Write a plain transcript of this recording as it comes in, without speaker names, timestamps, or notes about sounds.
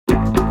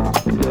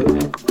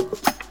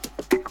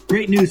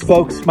Great news,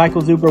 folks.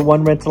 Michael Zuber,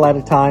 One Rental at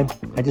a Time.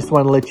 I just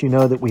want to let you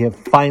know that we have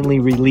finally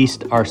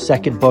released our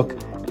second book,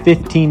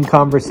 15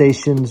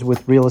 Conversations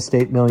with Real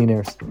Estate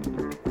Millionaires.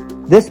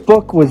 This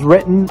book was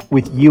written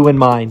with you in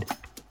mind.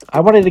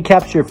 I wanted to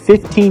capture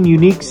 15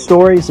 unique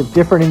stories of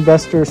different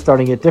investors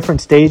starting at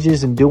different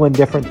stages and doing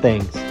different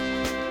things.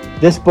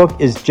 This book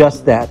is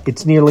just that.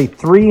 It's nearly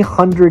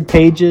 300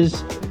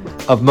 pages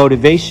of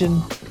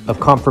motivation,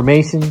 of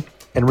confirmation,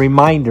 and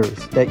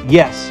reminders that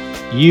yes,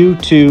 you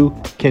too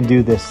can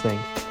do this thing.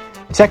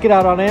 Check it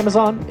out on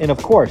Amazon, and of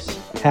course,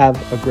 have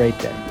a great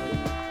day.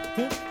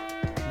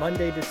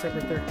 Monday,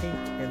 December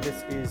 13th, and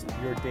this is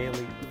your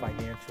daily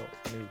financial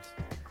news.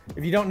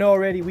 If you don't know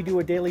already, we do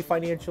a daily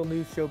financial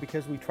news show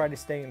because we try to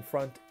stay in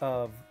front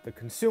of the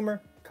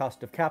consumer,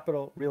 cost of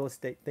capital, real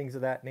estate, things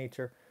of that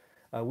nature.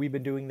 We've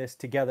been doing this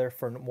together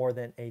for more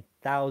than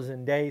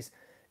 1,000 days.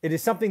 It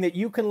is something that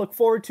you can look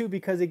forward to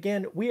because,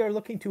 again, we are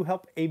looking to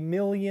help 1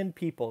 million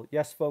people.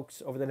 Yes,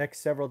 folks, over the next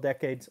several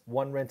decades,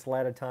 one rental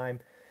at a time.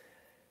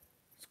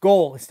 Its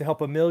goal is to help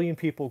 1 million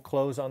people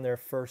close on their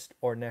first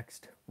or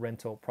next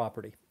rental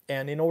property.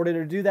 And in order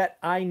to do that,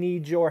 I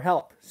need your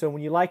help. So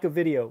when you like a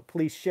video,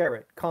 please share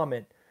it,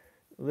 comment.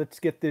 Let's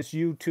get this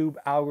YouTube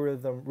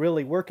algorithm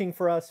really working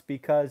for us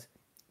because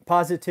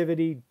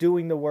positivity,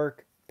 doing the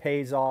work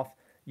pays off.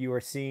 You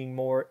are seeing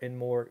more and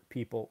more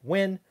people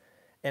win.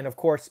 And of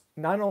course,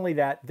 not only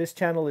that, this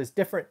channel is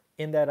different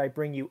in that I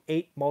bring you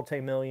 8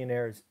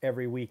 multimillionaires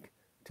every week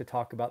to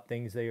talk about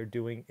things they are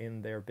doing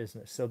in their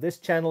business. So this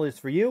channel is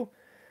for you.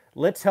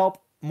 Let's help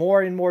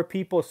more and more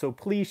people. So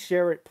please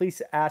share it.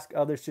 Please ask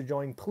others to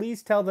join.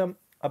 Please tell them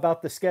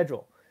about the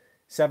schedule.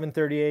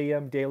 7:30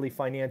 a.m. Daily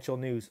Financial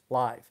News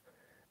live.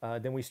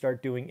 Then we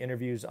start doing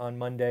interviews on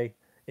Monday.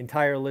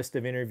 Entire list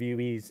of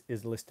interviewees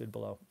is listed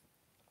below.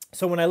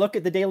 So when I look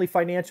at the daily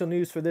financial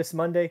news for this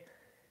Monday,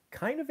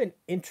 kind of an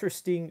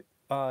interesting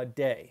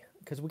day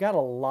because we got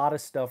a lot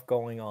of stuff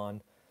going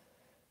on.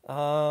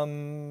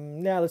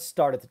 Now let's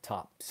start at the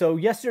top. So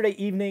yesterday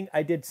evening,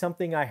 I did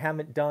something I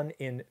haven't done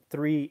in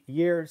 3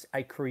 years.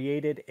 I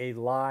created a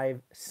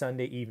live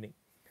Sunday evening.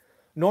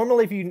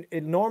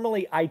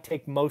 Normally I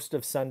take most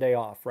of Sunday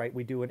off, right?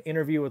 We do an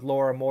interview with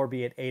Laura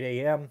Morby at 8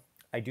 a.m.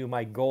 I do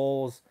my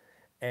goals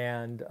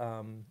and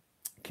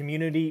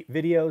community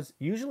videos.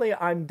 Usually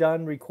I'm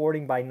done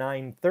recording by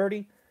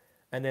 9:30.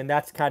 And then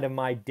that's kind of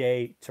my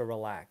day to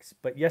relax.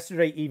 But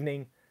yesterday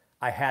evening,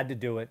 I had to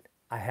do it.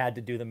 I had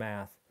to do the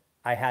math.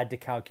 I had to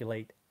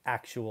calculate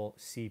actual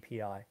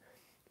CPI.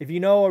 If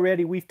you know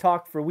already, we've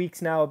talked for weeks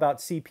now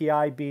about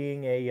CPI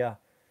being a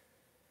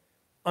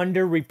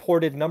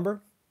underreported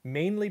number,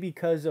 mainly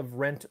because of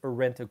rent or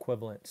rent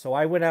equivalent. So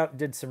I went out and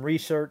did some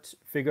research,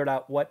 figured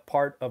out what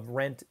part of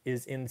rent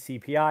is in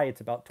CPI. It's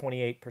about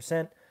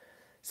 28%.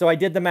 So I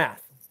did the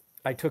math.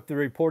 I took the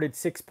reported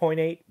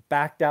 6.8,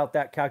 backed out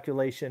that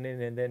calculation,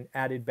 and then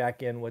added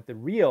back in what the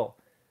real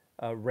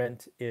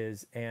rent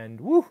is.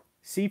 And woo,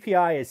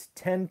 CPI is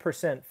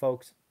 10%,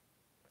 folks.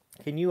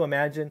 Can you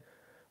imagine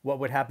what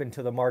would happen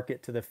to the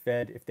market, to the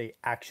Fed, if they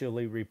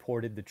actually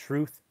reported the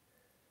truth?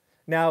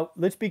 Now,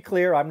 let's be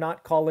clear. I'm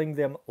not calling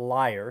them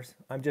liars.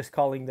 I'm just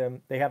calling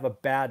them, they have a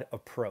bad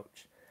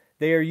approach.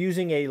 They are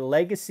using a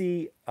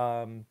legacy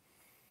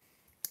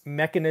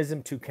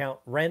mechanism to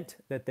count rent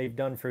that they've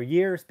done for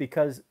years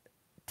because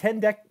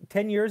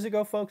 10 years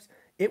ago, folks,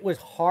 it was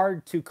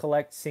hard to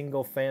collect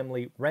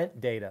single-family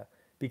rent data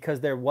because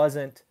there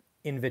wasn't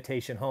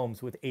Invitation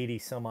Homes with 80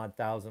 some odd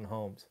thousand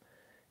homes.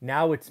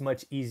 Now it's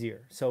much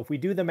easier. So if we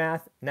do the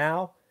math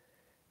now,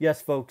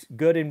 yes, folks,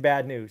 good and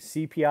bad news.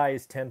 CPI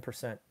is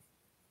 10%.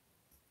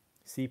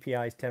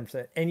 CPI is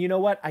 10%. And you know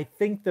what? I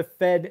think the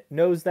Fed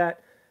knows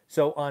that.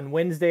 So on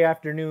Wednesday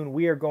afternoon,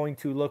 we are going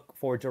to look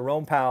for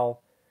Jerome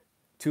Powell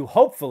to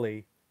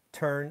hopefully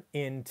turn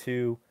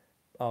into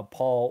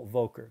Paul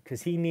Volcker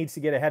because he needs to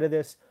get ahead of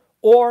this.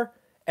 Or,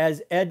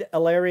 as Ed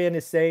Alarian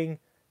is saying,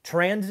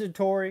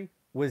 transitory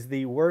was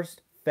the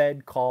worst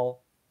Fed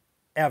call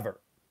ever.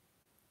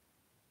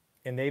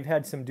 And they've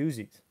had some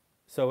doozies.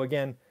 So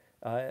again,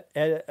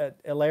 Ed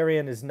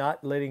Alarian is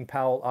not letting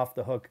Powell off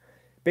the hook.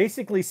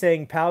 Basically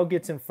saying Powell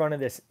gets in front of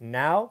this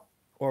now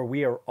or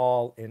we are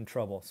all in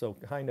trouble. So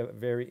kind of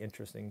very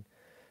interesting.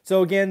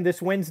 So again,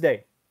 this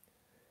Wednesday,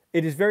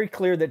 it is very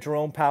clear that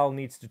Jerome Powell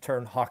needs to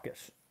turn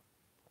hawkish.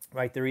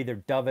 Right? They're either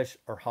dovish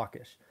or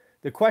hawkish.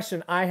 The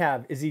question I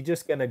have, is he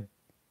just going to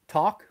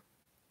talk,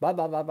 blah,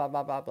 blah, blah, blah,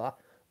 blah, blah, blah,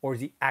 or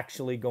is he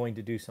actually going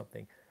to do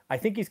something? I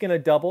think he's going to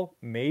double,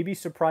 maybe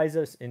surprise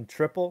us and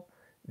triple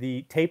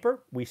the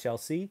taper. We shall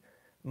see.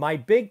 My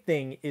big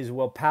thing is,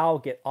 will Powell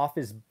get off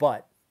his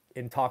butt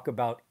and talk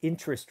about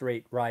interest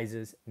rate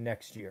rises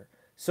next year?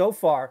 So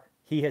far,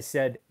 he has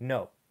said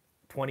no,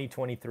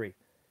 2023.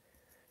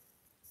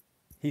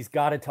 He's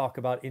got to talk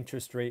about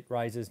interest rate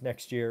rises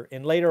next year.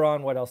 And later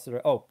on, what else?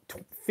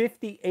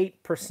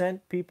 58%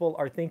 people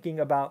are thinking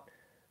about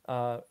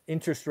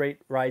interest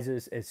rate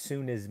rises as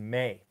soon as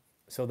May.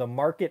 So the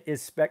market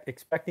is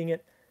expecting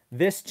it.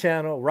 This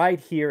channel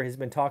right here has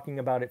been talking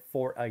about it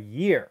for a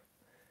year.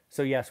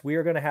 So yes, we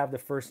are going to have the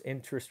first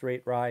interest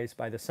rate rise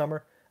by the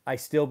summer. I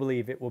still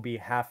believe it will be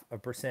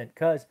 0.5%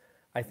 because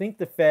I think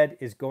the Fed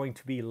is going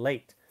to be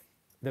late.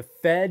 The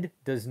Fed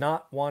does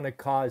not want to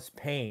cause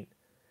pain.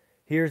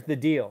 Here's the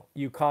deal.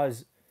 You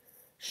cause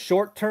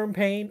short-term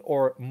pain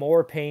or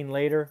more pain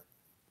later,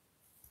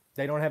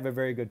 they don't have a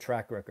very good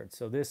track record.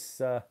 So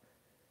this,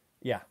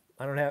 yeah,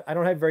 I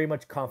don't have very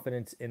much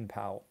confidence in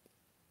Powell.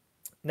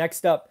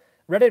 Next up,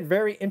 read a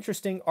very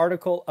interesting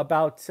article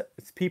about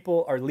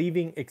people are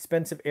leaving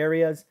expensive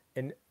areas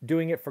and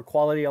doing it for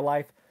quality of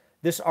life.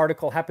 This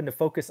article happened to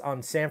focus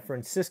on San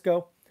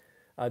Francisco.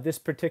 This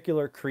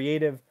particular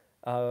creative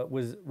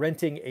was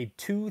renting a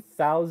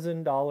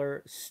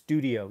 $2,000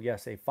 studio.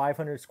 Yes, a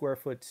 500 square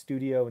foot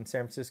studio in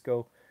San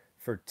Francisco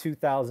for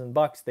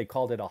 $2,000. They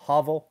called it a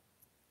hovel.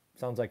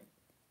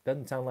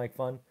 Doesn't sound like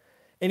fun.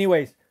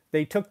 Anyways,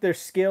 they took their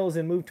skills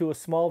and moved to a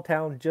small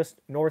town just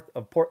north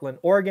of Portland,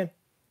 Oregon.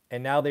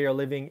 And now they are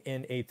living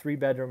in a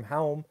 3-bedroom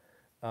home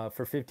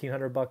for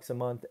 $1,500 a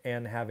month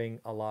and having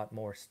a lot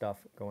more stuff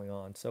going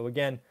on. So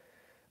again,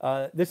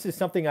 this is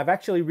something I've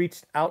actually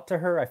reached out to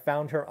her. I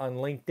found her on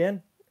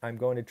LinkedIn. I'm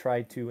going to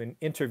try to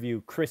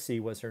interview Chrissy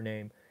was her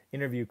name.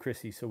 Interview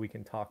Chrissy so we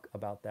can talk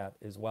about that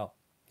as well.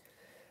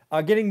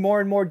 Getting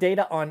more and more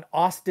data on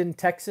Austin,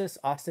 Texas.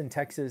 Austin,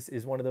 Texas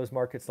is one of those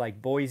markets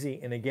like Boise.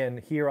 And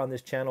again, here on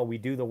this channel, we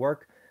do the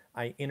work.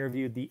 I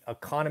interviewed the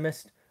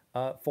economist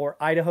for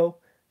Idaho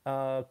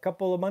a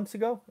couple of months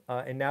ago,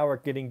 and now we're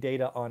getting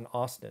data on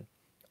Austin.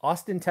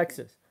 Austin,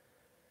 Texas.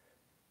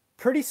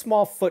 Pretty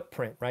small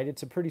footprint, right?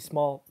 It's a pretty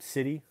small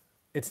city.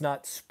 It's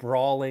not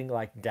sprawling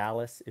like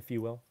Dallas, if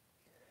you will.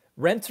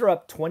 Rents are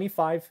up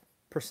 25%.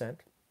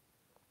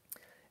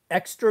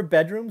 Extra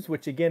bedrooms,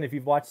 which again, if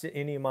you've watched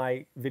any of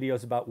my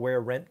videos about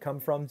where rent come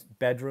from,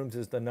 bedrooms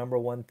is the number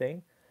one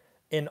thing.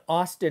 In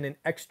Austin, an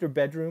extra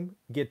bedroom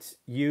gets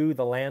you,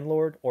 the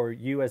landlord, or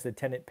you as the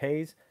tenant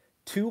pays,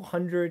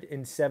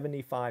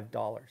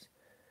 $275.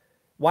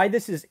 Why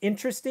this is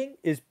interesting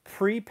is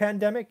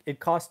pre-pandemic, it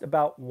cost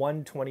about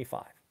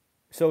 $125.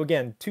 So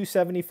again,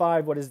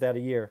 $275, what is that a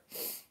year?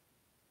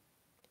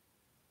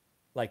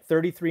 Like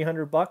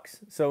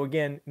 $3,300. So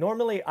again,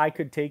 normally I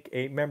could take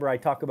remember I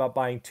talk about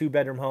buying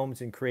 2-bedroom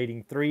homes and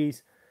creating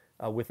 3s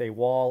with a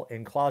wall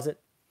and closet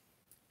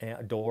and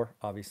a door,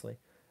 obviously.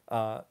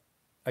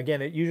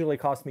 Again, it usually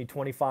costs me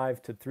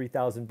 $2,500 to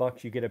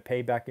 $3,000. You get a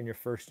payback in your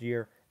first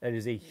year. That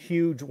is a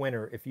huge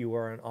winner if you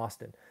are in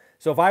Austin.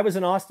 So if I was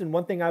in Austin,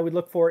 one thing I would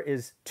look for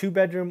is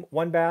 2-bedroom,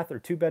 1-bath, or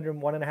 2-bedroom,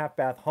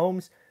 1.5-bath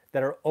homes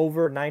that are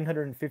over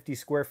 950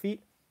 square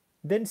feet.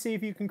 Then see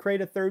if you can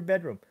create a 3rd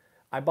bedroom.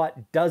 I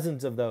bought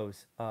dozens of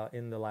those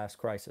in the last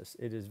crisis.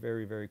 It is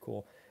very, very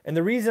cool. And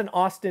the reason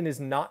Austin is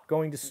not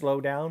going to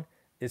slow down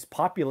is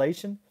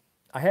population.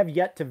 I have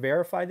yet to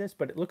verify this,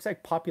 but it looks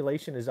like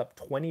population is up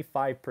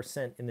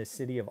 25% in the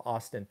city of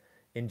Austin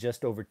in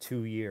just over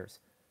 2 years.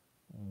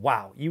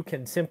 Wow, you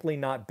can simply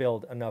not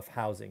build enough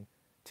housing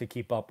to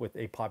keep up with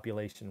a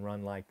population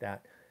run like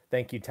that.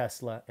 Thank you,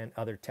 Tesla and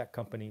other tech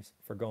companies,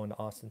 for going to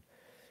Austin.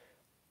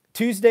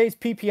 Tuesday's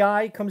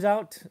PPI comes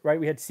out, right?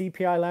 We had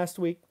CPI last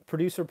week,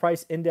 producer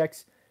price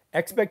index,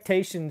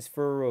 expectations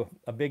for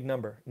a big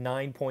number,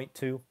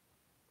 9.2.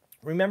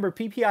 Remember,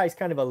 PPI is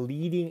kind of a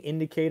leading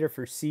indicator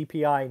for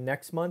CPI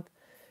next month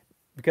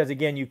because,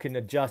 again, you can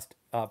adjust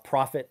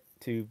profit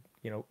to,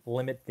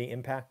 limit the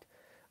impact.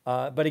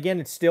 But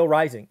again, it's still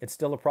rising. It's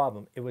still a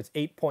problem. It was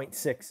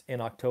 8.6 in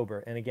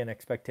October. And again,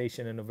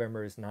 expectation in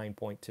November is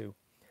 9.2.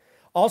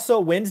 Also,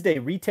 Wednesday,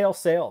 retail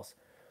sales.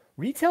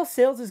 Retail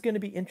sales is going to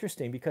be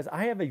interesting because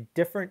I have a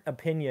different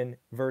opinion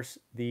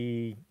versus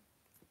the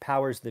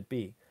powers that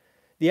be.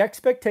 The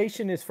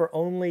expectation is for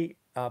only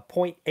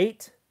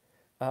 0.8.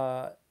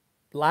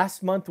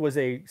 Last month was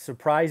a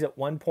surprise at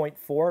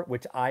 1.4,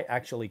 which I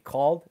actually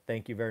called.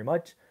 Thank you very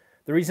much.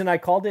 The reason I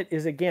called it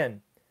is,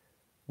 again,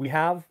 we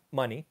have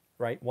money,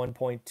 right?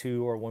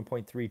 1.2 or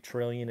 1.3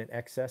 trillion in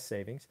excess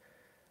savings.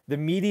 The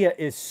media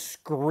is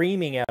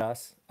screaming at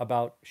us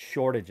about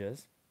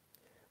shortages.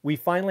 We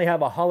finally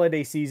have a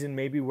holiday season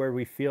maybe where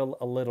we feel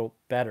a little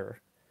better.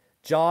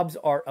 Jobs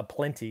are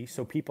aplenty,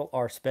 so people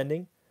are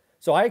spending.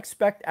 So I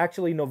expect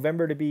actually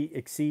November to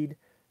exceed,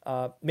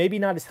 maybe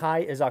not as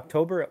high as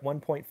October at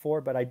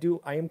 1.4, but I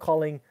am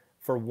calling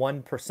for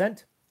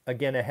 1%,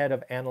 again ahead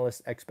of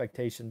analyst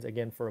expectations,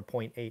 again for a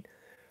 0.8.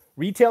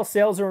 Retail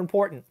sales are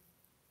important.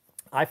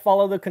 I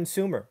follow the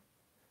consumer.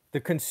 The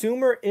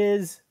consumer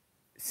is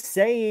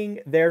saying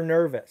they're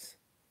nervous,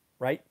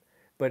 right?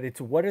 But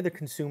it's what are the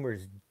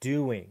consumers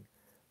doing?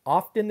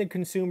 Often the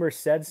consumer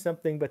said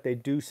something, but they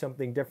do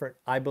something different.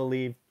 I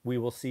believe we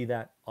will see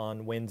that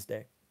on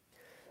Wednesday.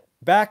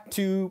 Back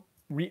to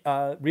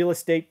real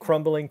estate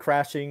crumbling,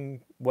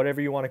 crashing, whatever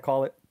you want to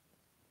call it.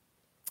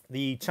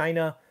 The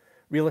China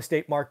real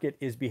estate market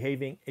is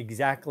behaving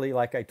exactly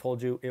like I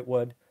told you it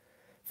would.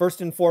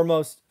 First and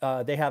foremost,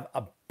 they have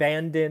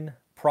abandoned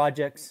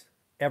projects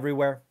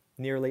everywhere,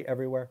 nearly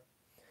everywhere.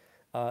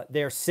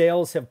 Their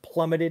sales have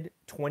plummeted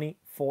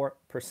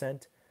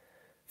 24%.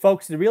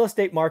 Folks, the real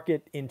estate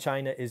market in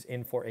China is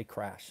in for a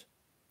crash.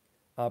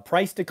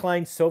 Price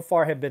declines so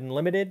far have been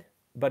limited.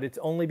 but it's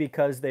only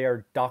because they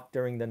are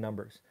doctoring the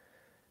numbers.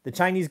 The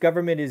Chinese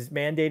government is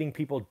mandating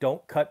people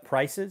don't cut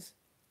prices,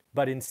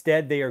 but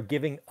instead they are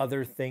giving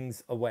other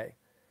things away.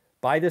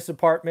 Buy this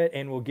apartment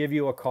and we'll give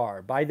you a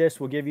car. Buy this,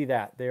 we'll give you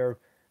that. They're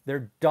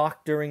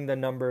doctoring the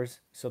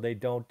numbers so they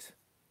don't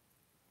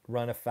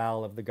run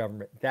afoul of the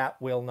government.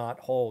 That will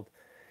not hold.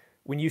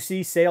 When you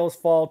see sales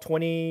fall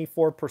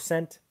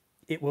 24%,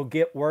 it will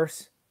get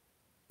worse.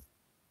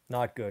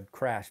 Not good.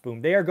 Crash.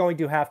 Boom. They are going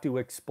to have to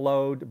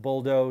explode,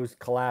 bulldoze,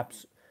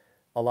 collapse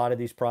a lot of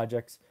these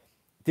projects.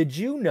 Did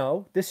you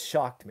know? This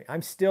shocked me.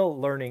 I'm still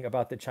learning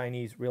about the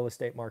Chinese real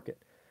estate market.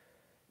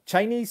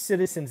 Chinese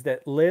citizens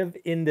that live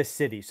in the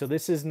city. So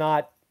this is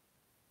not,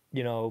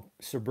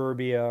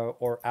 suburbia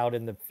or out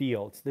in the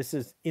fields. This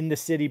is in the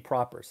city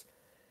propers.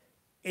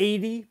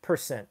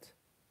 80%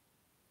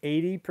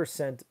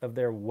 of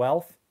their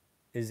wealth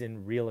is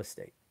in real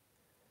estate.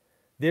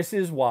 This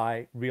is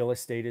why real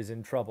estate is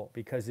in trouble,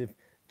 because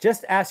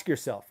just ask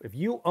yourself, if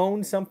you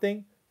own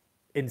something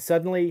and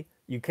suddenly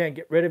you can't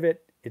get rid of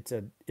it, it's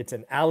an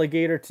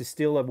alligator, to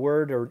steal a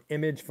word or an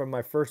image from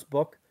my first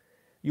book,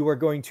 you are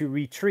going to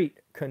retreat,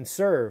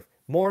 conserve.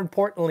 More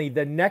importantly,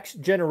 the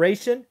next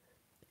generation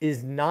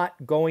is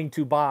not going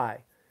to buy.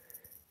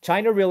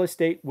 China real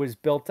estate was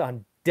built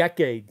on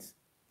decades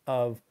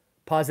of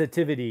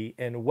positivity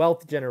and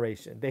wealth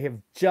generation. They have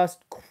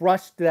just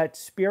crushed that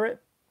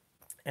spirit,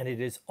 and it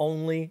is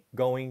only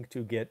going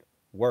to get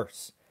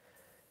worse.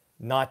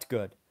 Not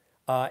good.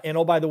 And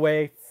oh, by the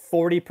way,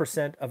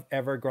 40% of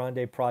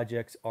Evergrande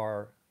projects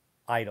are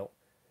idle.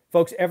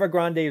 Folks,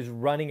 Evergrande is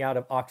running out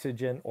of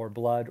oxygen or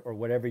blood or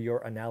whatever your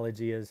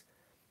analogy is.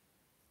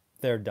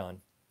 They're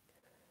done.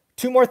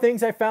 Two more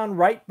things I found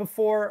right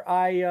before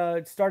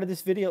I started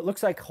this video. It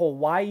looks like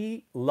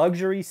Hawaii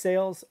luxury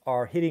sales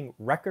are hitting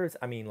records.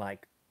 I mean,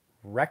 like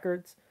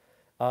records.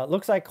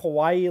 Looks like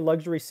Hawaii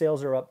luxury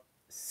sales are up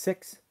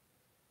 600%.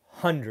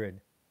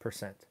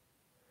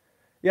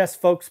 Yes,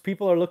 folks,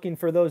 people are looking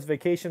for those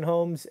vacation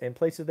homes and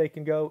places they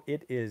can go.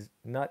 It is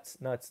nuts,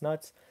 nuts,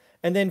 nuts.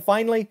 And then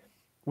finally,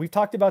 we've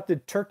talked about the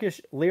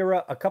Turkish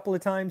lira a couple of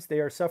times. They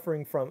are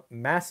suffering from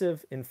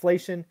massive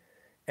inflation,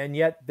 and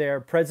yet their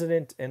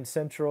president and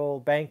central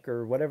bank,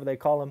 or whatever they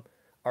call them,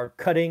 are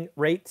cutting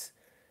rates.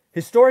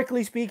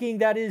 Historically speaking,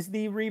 that is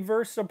the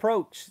reverse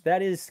approach.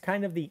 That is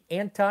kind of the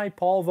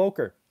anti-Paul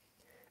Volcker.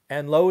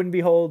 And lo and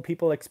behold,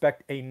 people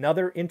expect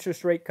another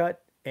interest rate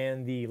cut,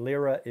 and the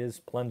lira is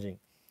plunging.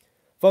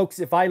 Folks,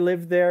 if I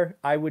lived there,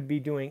 I would be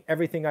doing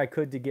everything I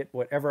could to get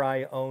whatever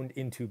I owned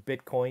into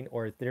Bitcoin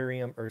or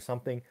Ethereum or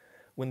something.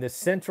 When the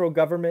central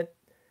government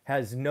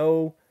has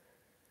no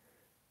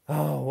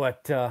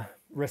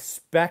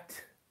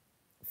respect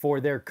for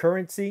their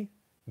currency,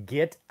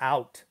 get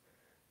out.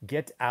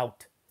 Get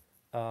out.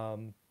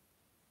 It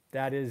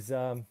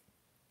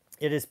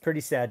is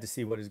pretty sad to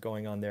see what is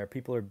going on there.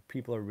 People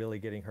are really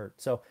getting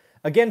hurt. So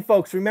again,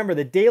 folks, remember,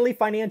 the daily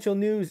financial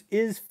news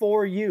is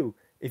for you.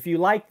 If you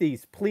like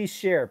these, please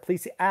share.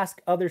 Please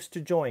ask others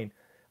to join.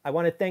 I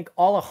want to thank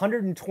all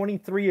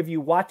 123 of you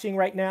watching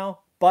right now,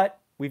 but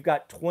we've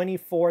got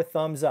 24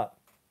 thumbs up.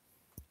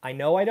 I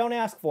know I don't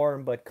ask for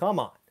them, but come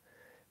on.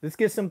 Let's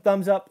get some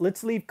thumbs up.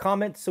 Let's leave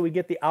comments so we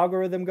get the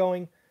algorithm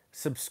going.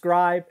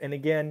 Subscribe, and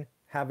again,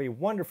 have a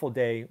wonderful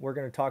day. We're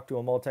going to talk to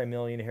a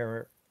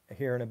multimillionaire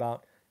here in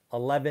about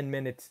 11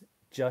 minutes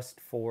just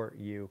for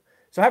you.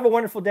 So have a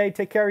wonderful day.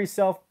 Take care of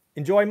yourself.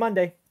 Enjoy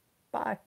Monday. Bye.